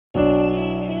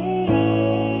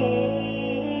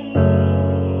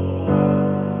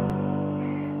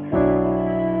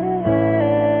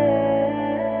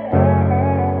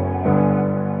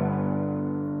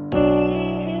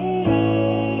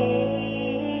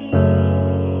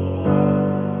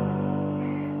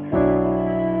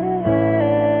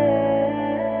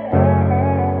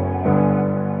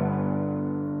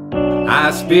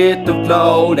spit the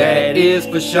flow, that is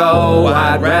for sure.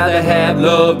 I'd rather have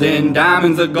love than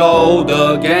diamonds or gold.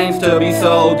 The game's to be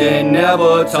sold and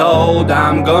never told.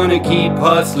 I'm gonna keep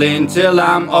hustling till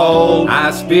I'm old.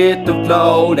 I spit the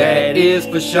flow, that is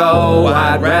for sure.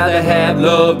 I'd rather have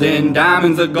love than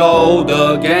diamonds or gold.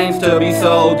 The game's to be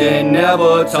sold and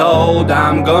never told.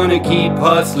 I'm gonna keep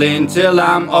hustling till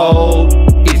I'm old.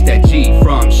 It's that G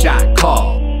from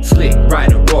Shotcall, slick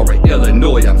right Aurora,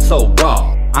 Illinois. I'm so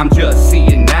raw. I'm just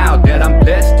seeing now that I'm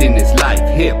blessed in this life.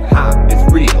 Hip-hop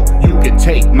is real, you can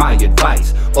take my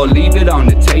advice or leave it on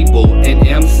the table, and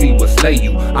MC will slay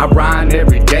you. I rhyme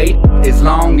every day as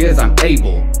long as I'm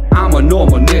able. I'm a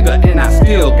normal nigga and I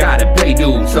still gotta pay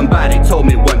dues. Somebody told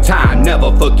me one time,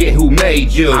 never forget who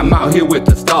made you. I'm out here with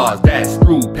the stars, that's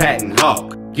through Patton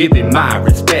Hawk, giving my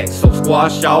respect, so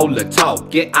squash all the talk.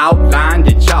 Get outlined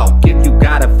and chalk if you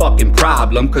got a fucking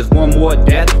problem, cause one more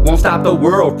death won't stop the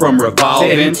world from revolving.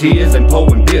 Shedding tears and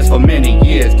pouring beers for many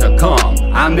years to come.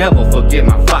 I'll never forget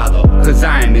my father, cause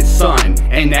I am his son.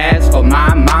 And as for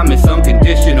my mom, it's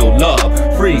unconditional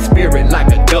love. Free spirit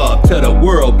like a dove till the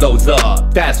world blows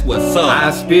up. That's what's up.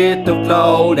 I spit the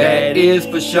flow, that is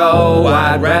for sure.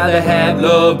 I'd rather have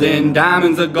love than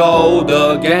diamonds or gold.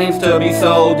 The game's to be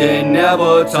sold and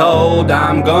never told.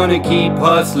 I'm gonna keep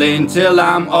hustling till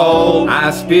I'm old.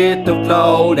 I spit the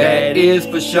flow, that is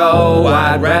for sure.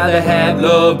 I'd rather have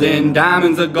love than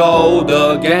diamonds or gold.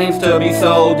 The game's to be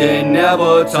sold and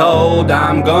never told.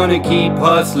 I'm gonna keep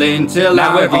hustling till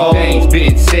now I'm old. Everything's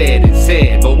been said and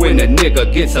said, but when a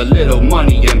nigga gets a little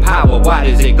money and power, why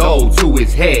does it go to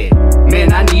his head?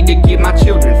 Man, I need to get my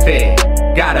children fed.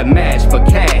 Gotta match for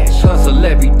cash, hustle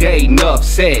every day, enough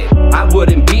said. I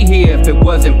wouldn't be here if it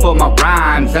wasn't for my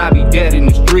rhymes. I'd be dead in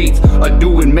the streets or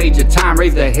doing major time.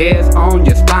 Raise the hairs on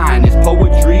your spine, it's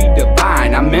poetry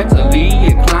divine. I'm mentally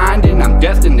inclined and I'm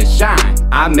destined to shine.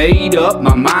 I made up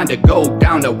my mind to go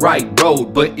down the right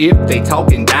road, but if they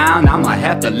talking down, I'ma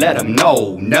have to let them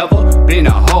know. Never been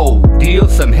a hoe, deal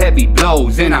some heavy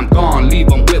blows, and I'm gonna leave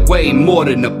them with way more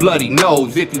than a bloody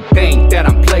nose. If you think that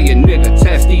I'm playing, nigga,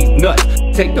 test these nuts.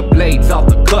 Take the blades off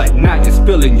the cut, now you're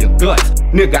spilling your guts.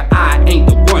 Nigga, I ain't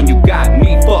the one, you got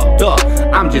me fucked up.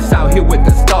 I'm just out here with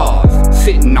the stars,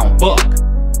 sitting on buck.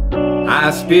 I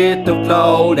spit the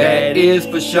flow, that is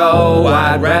for sure.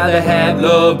 I'd rather have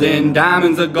love than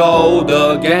diamonds or gold.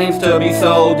 The game's to be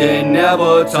sold and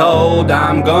never told.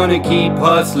 I'm gonna keep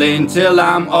hustling till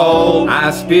I'm old. I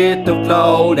spit the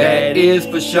flow, that is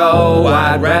for sure.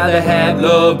 I'd rather have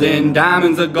love than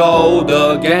diamonds or gold.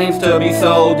 The game's to be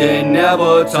sold and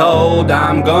never told.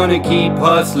 I'm gonna keep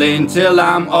hustling till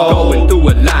I'm old. Going through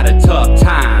a lot of tough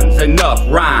times, enough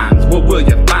rhymes, what will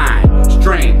you find?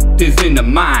 Strength is in the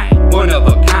mind, one of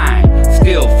a kind,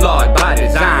 still flawed by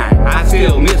design. I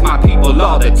still miss my people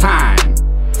all the time.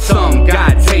 Some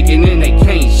got taken and they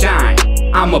can't shine.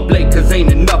 I'm a Blake cause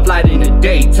ain't enough light in the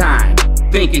daytime.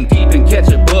 Thinking deep and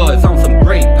catch a buzz on some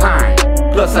grapevine.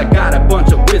 Plus I got a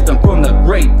bunch of wisdom from the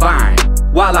grapevine.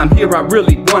 While I'm here I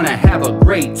really wanna have a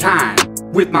great time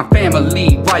with my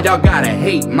family, why y'all gotta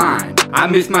hate mine? I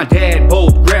miss my dad,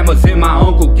 both grandmas and my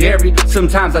Uncle Gary.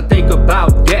 Sometimes I think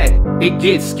about that, it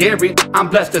gets scary. I'm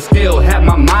blessed to still have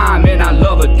my mom and I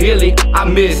love her dearly. I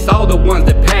miss all the ones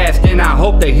that passed and I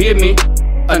hope they hear me.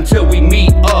 Until we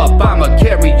meet up, I'ma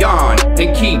carry on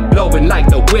and keep blowing like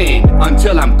the wind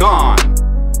until I'm gone.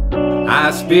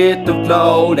 I spit the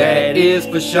flow, that is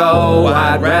for sure.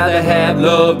 I'd rather have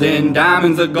love than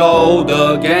diamonds or gold.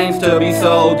 The game's to be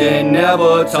sold and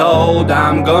never told.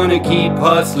 I'm gonna keep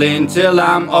hustling till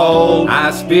I'm old.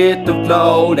 I spit the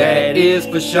flow, that is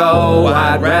for sure.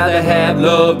 I'd rather have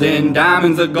love than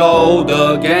diamonds or gold.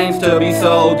 The game's to be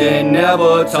sold and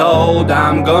never told.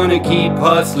 I'm gonna keep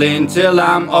hustling till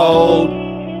I'm old.